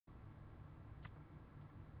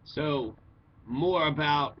So, more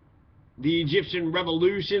about the Egyptian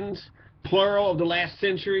revolutions, plural, of the last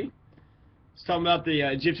century. It's talking about the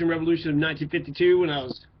Egyptian revolution of 1952 when I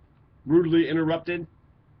was rudely interrupted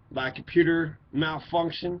by a computer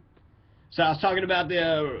malfunction. So I was talking about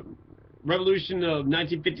the revolution of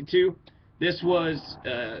 1952. This was,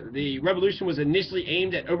 the revolution was initially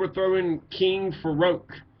aimed at overthrowing King Farouk.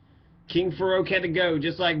 King Farouk had to go,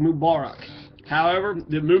 just like Mubarak. However,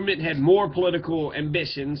 the movement had more political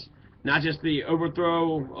ambitions, not just the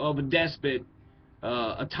overthrow of a despot,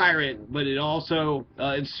 a tyrant, but it also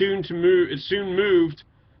it soon moved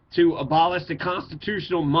to abolish the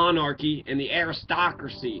constitutional monarchy and the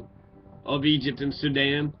aristocracy of Egypt and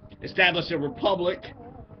Sudan, establish a republic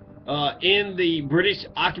in the British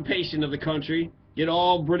occupation of the country, get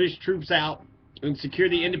all British troops out, and secure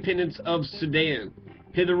the independence of Sudan,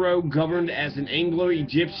 hitherto governed as an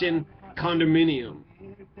Anglo-Egyptian condominium.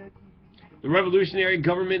 The revolutionary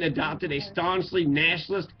government adopted a staunchly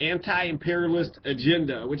nationalist, anti-imperialist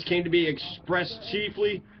agenda, which came to be expressed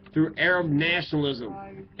chiefly through Arab nationalism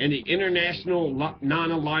and the international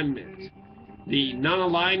non-alignment. The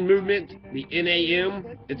non-aligned movement, the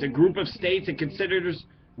NAM, it's a group of states that considers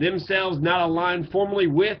themselves not aligned formally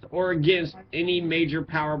with or against any major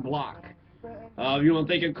power bloc. If you want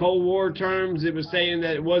to think in Cold War terms, it was saying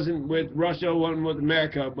that it wasn't with Russia, it wasn't with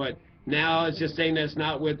America, but now it's just saying that it's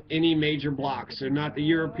not with any major blocs. So not the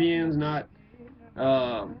Europeans, not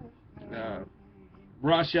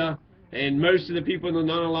Russia, and most of the people in the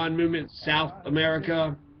non-aligned movement, South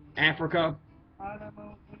America, Africa.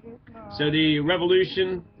 So the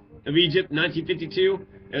revolution of Egypt, 1952,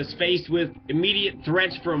 is faced with immediate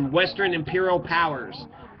threats from Western imperial powers,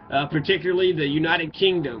 particularly the United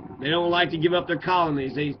Kingdom. They don't like to give up their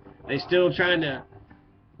colonies. They still trying to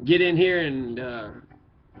get in here and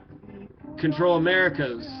control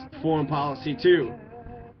America's foreign policy too,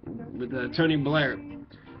 with Tony Blair.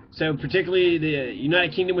 So particularly the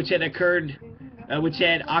United Kingdom, which had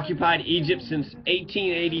occupied Egypt since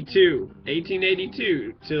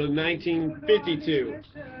 1882 till 1952.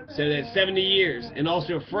 So that's 70 years. And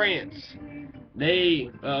also France. They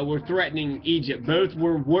were threatening Egypt. Both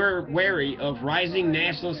were wary of rising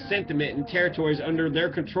nationalist sentiment in territories under their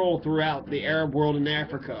control throughout the Arab world and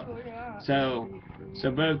Africa. So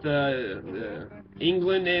both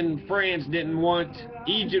England and France didn't want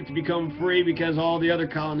Egypt to become free because all the other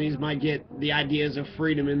colonies might get the ideas of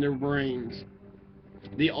freedom in their brains.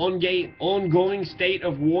 The ongoing state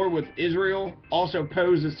of war with Israel also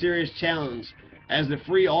posed a serious challenge, as the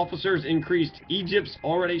free officers increased Egypt's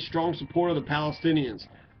already strong support of the Palestinians.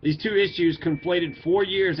 These two issues conflated 4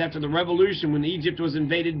 years after the revolution, when Egypt was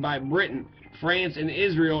invaded by Britain, France, and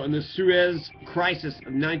Israel in the Suez Crisis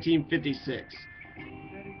of 1956.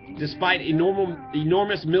 Despite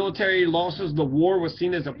enormous military losses, the war was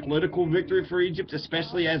seen as a political victory for Egypt,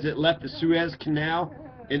 especially as it left the Suez Canal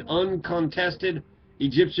in uncontested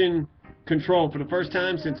Egyptian control for the first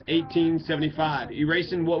time since 1875,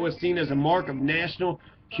 erasing what was seen as a mark of national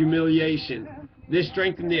humiliation. This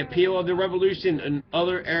strengthened the appeal of the revolution in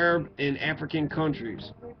other Arab and African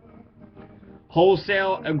countries.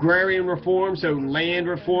 Wholesale agrarian reform, so land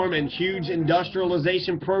reform, and huge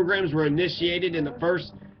industrialization programs were initiated in the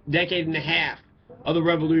first decade and a half of the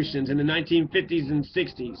revolutions in the 1950s and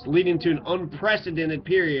 60s, leading to an unprecedented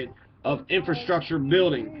period of infrastructure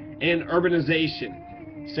building and urbanization.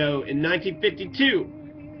 So in 1952,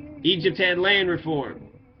 Egypt had land reform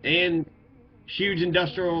and huge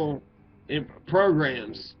industrial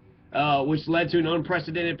programs, which led to an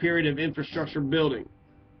unprecedented period of infrastructure building.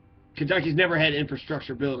 Kentucky's never had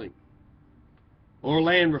infrastructure building or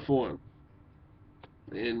land reform.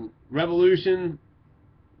 In revolution,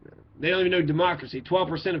 they don't even know democracy.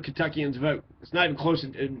 12% of Kentuckians vote. It's not even close.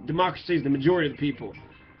 Democracy is the majority of the people.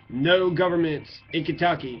 No governments in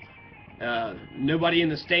Kentucky. Nobody in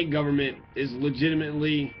the state government is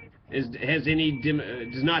legitimately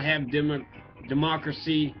does not have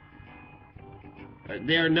democracy.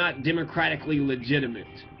 They are not democratically legitimate.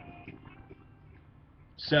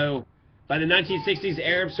 So, by the 1960s,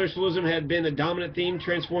 Arab socialism had been the dominant theme,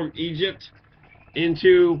 transformed Egypt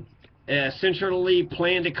into a centrally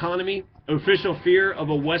planned economy, official fear of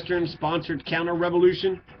a Western-sponsored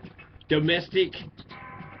counter-revolution, domestic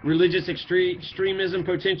religious extremism,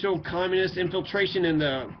 potential communist infiltration, and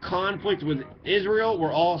the conflict with Israel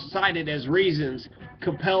were all cited as reasons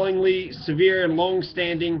compellingly severe and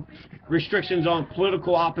long-standing restrictions on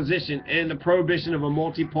political opposition and the prohibition of a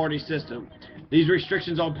multi-party system. These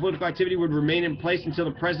restrictions on political activity would remain in place until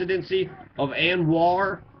the presidency of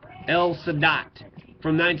Anwar el-Sadat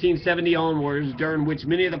from 1970 onwards, during which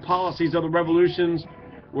many of the policies of the revolutions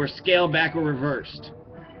were scaled back or reversed.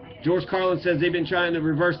 George Carlin says they've been trying to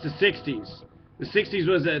reverse the 60s. The 60s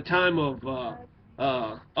was a time of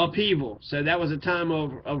upheaval, so that was a time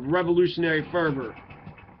of revolutionary fervor.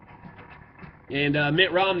 And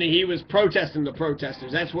Mitt Romney, he was protesting the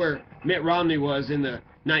protesters. That's where Mitt Romney was in the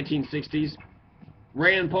 1960s.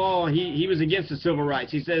 Rand Paul, he was against the civil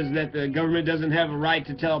rights. He says that the government doesn't have a right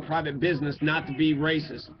to tell private business not to be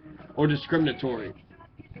racist or discriminatory.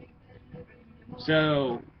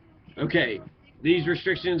 So, okay, these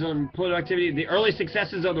restrictions on political activity. The early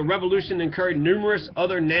successes of the revolution encouraged numerous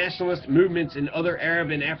other nationalist movements in other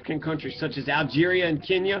Arab and African countries, such as Algeria and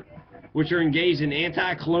Kenya, which are engaged in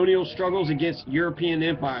anti-colonial struggles against European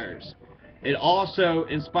empires. It also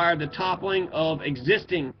inspired the toppling of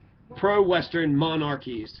existing pro-Western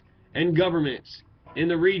monarchies and governments in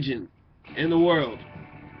the region and the world,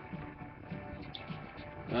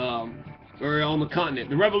 or on the continent.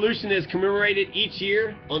 The revolution is commemorated each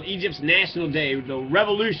year on Egypt's National Day, the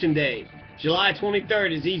Revolution Day. July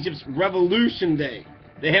 23rd is Egypt's Revolution Day.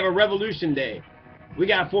 They have a Revolution Day. We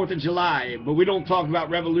got 4th of July, but we don't talk about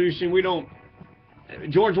revolution. We don't.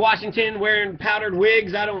 George Washington wearing powdered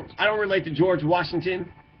wigs. I don't relate to George Washington.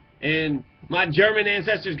 And my German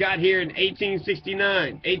ancestors got here in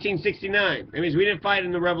 1869. 1869. That means we didn't fight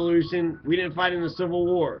in the Revolution. We didn't fight in the Civil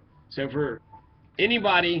War. So for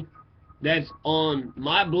anybody that's on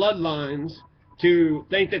my bloodlines to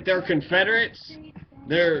think that they're Confederates,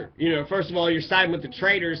 they're, you know, first of all, you're siding with the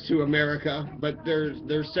traitors to America, but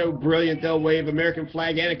they're so brilliant they'll wave American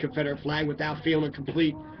flag and a Confederate flag without feeling a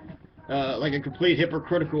complete, like a complete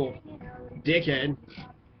hypocritical dickhead.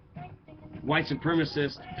 White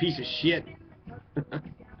supremacist piece of shit.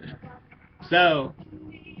 So,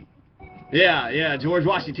 yeah, George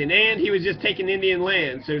Washington. And he was just taking Indian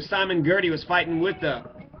land. So Simon Girty was fighting with the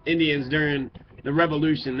Indians during the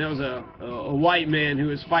Revolution. That was a white man who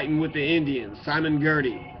was fighting with the Indians, Simon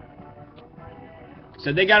Girty.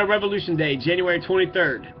 So they got a Revolution Day, January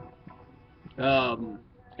 23rd.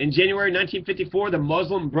 In January 1954, the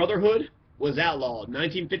Muslim Brotherhood was outlawed.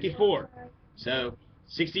 1954. So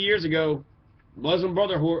 60 years ago, Muslim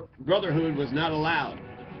Brotherhood was not allowed,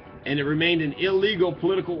 and it remained an illegal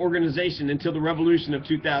political organization until the revolution of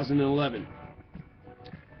 2011.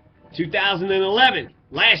 2011,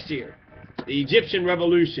 last year, the Egyptian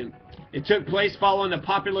Revolution. It took place following a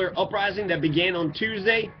popular uprising that began on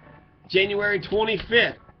Tuesday, January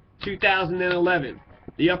 25th, 2011.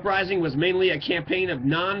 The uprising was mainly a campaign of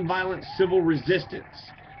non-violent civil resistance,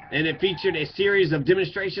 and it featured a series of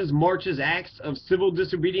demonstrations, marches, acts of civil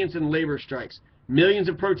disobedience, and labor strikes. Millions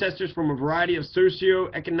of protesters from a variety of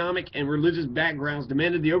socio-economic and religious backgrounds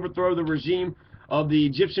demanded the overthrow of the regime of the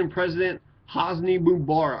Egyptian president Hosni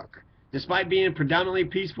Mubarak. Despite being predominantly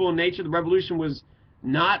peaceful in nature, the revolution was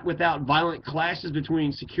not without violent clashes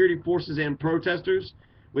between security forces and protesters,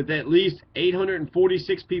 with at least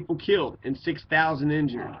 846 people killed and 6,000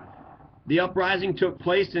 injured. The uprising took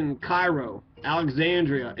place in Cairo,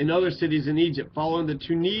 Alexandria, and other cities in Egypt following the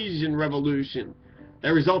Tunisian Revolution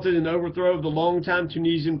that resulted in the overthrow of the longtime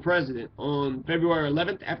Tunisian president. On February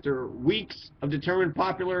 11th, after weeks of determined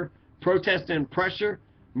popular protest and pressure,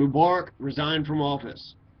 Mubarak resigned from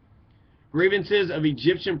office. Grievances of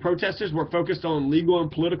Egyptian protesters were focused on legal and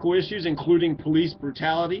political issues, including police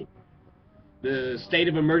brutality, the state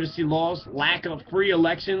of emergency laws, lack of free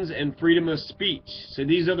elections, and freedom of speech. So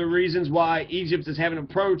these are the reasons why Egypt is having a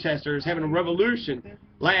protest, or is having a revolution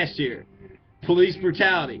last year. Police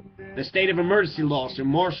brutality, the state of emergency laws, so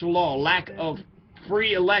martial law, lack of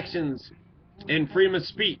free elections, and freedom of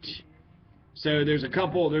speech. So there's a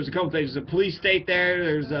couple things. There's a police state there.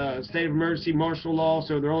 There's a state of emergency, martial law.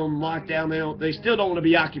 So they're on lockdown. They still don't want to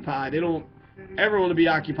be occupied. They don't ever want to be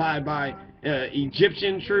occupied by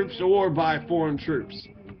Egyptian troops or by foreign troops.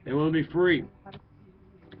 They want to be free.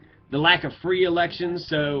 The lack of free elections.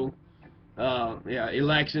 So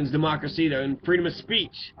elections, democracy, and freedom of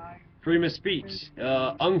speech. Freedom of speech.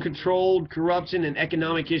 Uncontrolled corruption and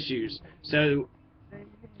economic issues. So,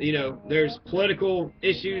 you know, there's political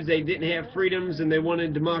issues. They didn't have freedoms and they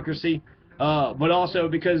wanted democracy, but also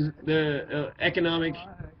because the economic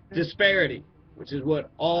disparity, which is what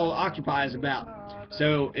all Occupy is about.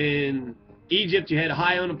 So in Egypt, you had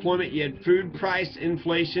high unemployment, you had food price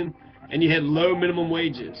inflation, and you had low minimum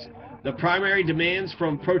wages. The primary demands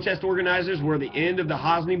from protest organizers were the end of the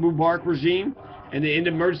Hosni Mubarak regime and the end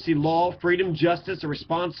of emergency law, freedom, justice, a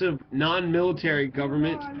responsive non-military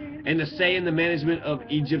government, and a say in the management of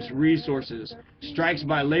Egypt's resources. Strikes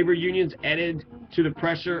by labor unions added to the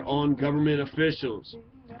pressure on government officials.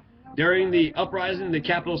 During the uprising, the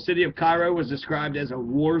capital city of Cairo was described as a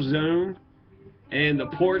war zone, and the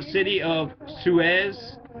port city of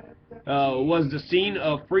Suez was the scene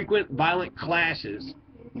of frequent violent clashes.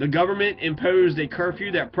 The government imposed a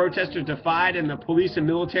curfew that protesters defied and the police and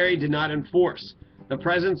military did not enforce. The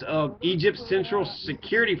presence of Egypt's Central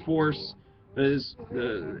Security Force,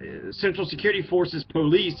 Central Security Forces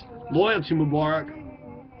police loyal to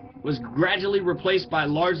Mubarak, was gradually replaced by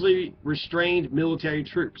largely restrained military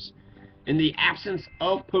troops. In the absence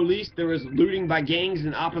of police, there was looting by gangs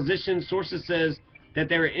and opposition. Sources says that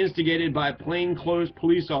they were instigated by plainclothes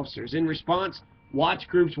police officers. In response, watch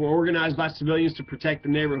groups were organized by civilians to protect the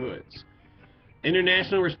neighborhoods.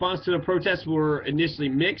 International response to the protests were initially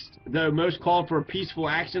mixed, though most called for peaceful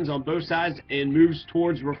actions on both sides and moves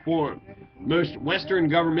towards reform. Most Western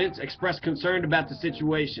governments expressed concern about the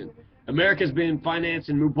situation. America has been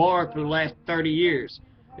financing Mubarak for the last 30 years.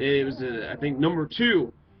 It was, I think, number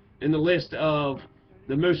 2 in the list of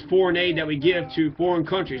the most foreign aid that we give to foreign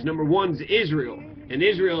countries. Number 1 is Israel, and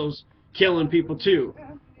Israel's killing people too.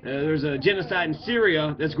 There's a genocide in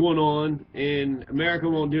Syria that's going on, and America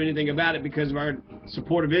won't do anything about it because of our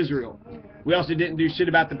support of Israel. We also didn't do shit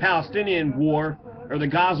about the Palestinian war, or the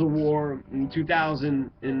Gaza war in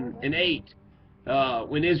 2008,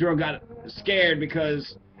 when Israel got scared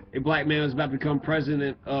because a black man was about to become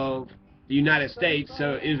president of the United States,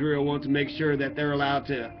 so Israel wants to make sure that they're allowed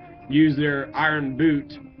to use their iron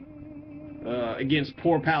boot against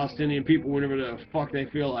poor Palestinian people whenever the fuck they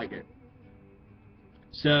feel like it.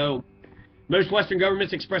 So, most Western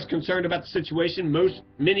governments expressed concern about the situation.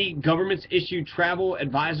 Many governments issued travel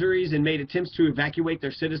advisories and made attempts to evacuate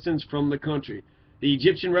their citizens from the country. The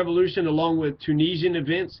Egyptian Revolution, along with Tunisian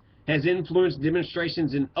events, has influenced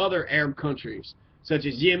demonstrations in other Arab countries, such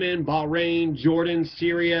as Yemen, Bahrain, Jordan,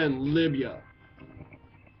 Syria, and Libya.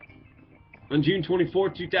 On June 24,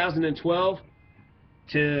 2012,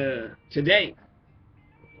 to date,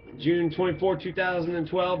 June 24,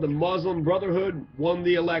 2012, the Muslim Brotherhood won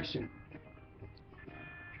the election.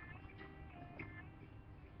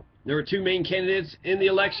 There were 2 main candidates in the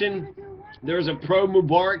election. There was a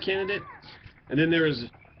pro-Mubarak candidate, and then there was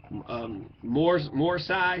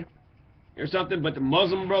Morsi or something, but the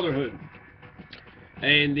Muslim Brotherhood.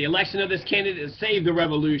 And the election of this candidate saved the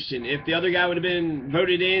revolution. If the other guy would have been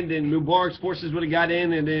voted in, then Mubarak's forces would have got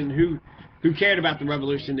in, and then who cared about the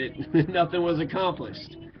revolution? Nothing was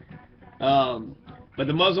accomplished. But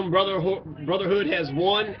the Muslim Brotherhood has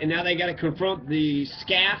won, and now they got to confront the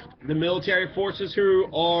SCAF, the military forces who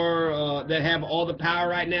are that have all the power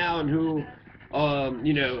right now, and who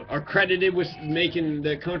are credited with making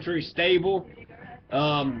the country stable.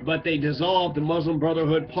 But they dissolved the Muslim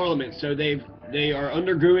Brotherhood parliament, so they are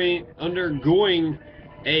undergoing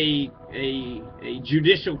a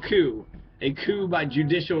judicial coup, a coup by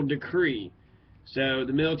judicial decree. So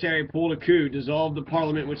the military pulled a coup, dissolved the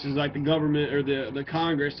parliament, which is like the government or the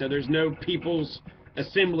Congress. So there's no People's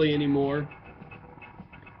Assembly anymore,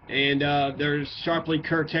 and they're sharply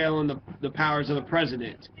curtailing the powers of the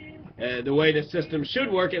president. The way the system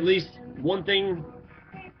should work, at least one thing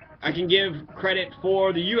I can give credit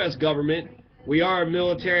for the U.S. government. We are a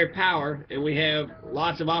military power, and we have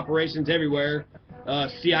lots of operations everywhere.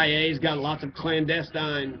 CIA's got lots of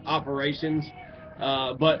clandestine operations.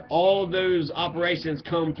 But all of those operations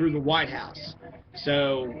come through the White House.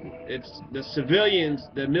 So it's the civilians,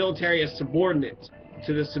 the military is subordinate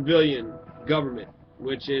to the civilian government,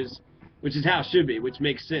 which is how it should be, which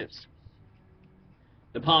makes sense.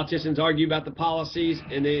 The politicians argue about the policies,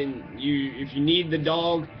 and then if you need the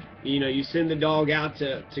dog, you send the dog out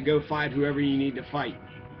to go fight whoever you need to fight.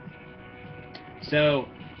 So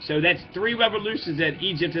that's 3 revolutions that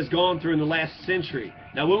Egypt has gone through in the last century.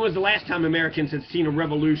 Now, when was the last time Americans had seen a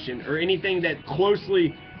revolution, or anything that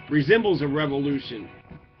closely resembles a revolution?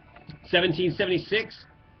 1776?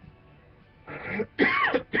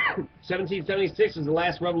 1776 is the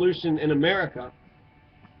last revolution in America.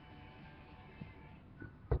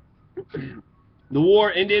 The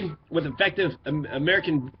war ended with effective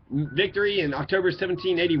American victory in October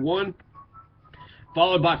 1781,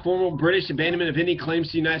 followed by formal British abandonment of any claims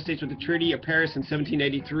to the United States with the Treaty of Paris in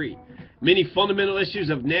 1783. Many fundamental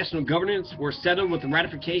issues of national governance were settled with the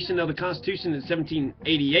ratification of the Constitution in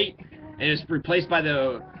 1788, and is replaced by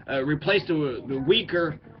the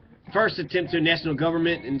weaker first attempt to a national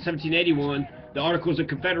government in 1781, the Articles of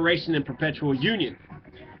Confederation and Perpetual Union.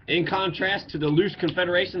 In contrast to the loose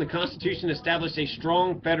Confederation, the Constitution established a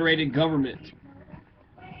strong federated government.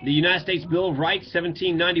 The United States Bill of Rights,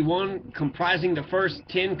 1791, comprising the first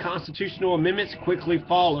 10 constitutional amendments, quickly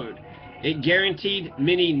followed. It guaranteed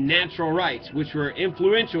many natural rights, which were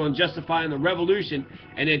influential in justifying the revolution,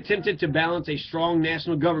 and attempted to balance a strong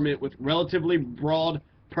national government with relatively broad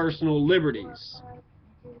personal liberties.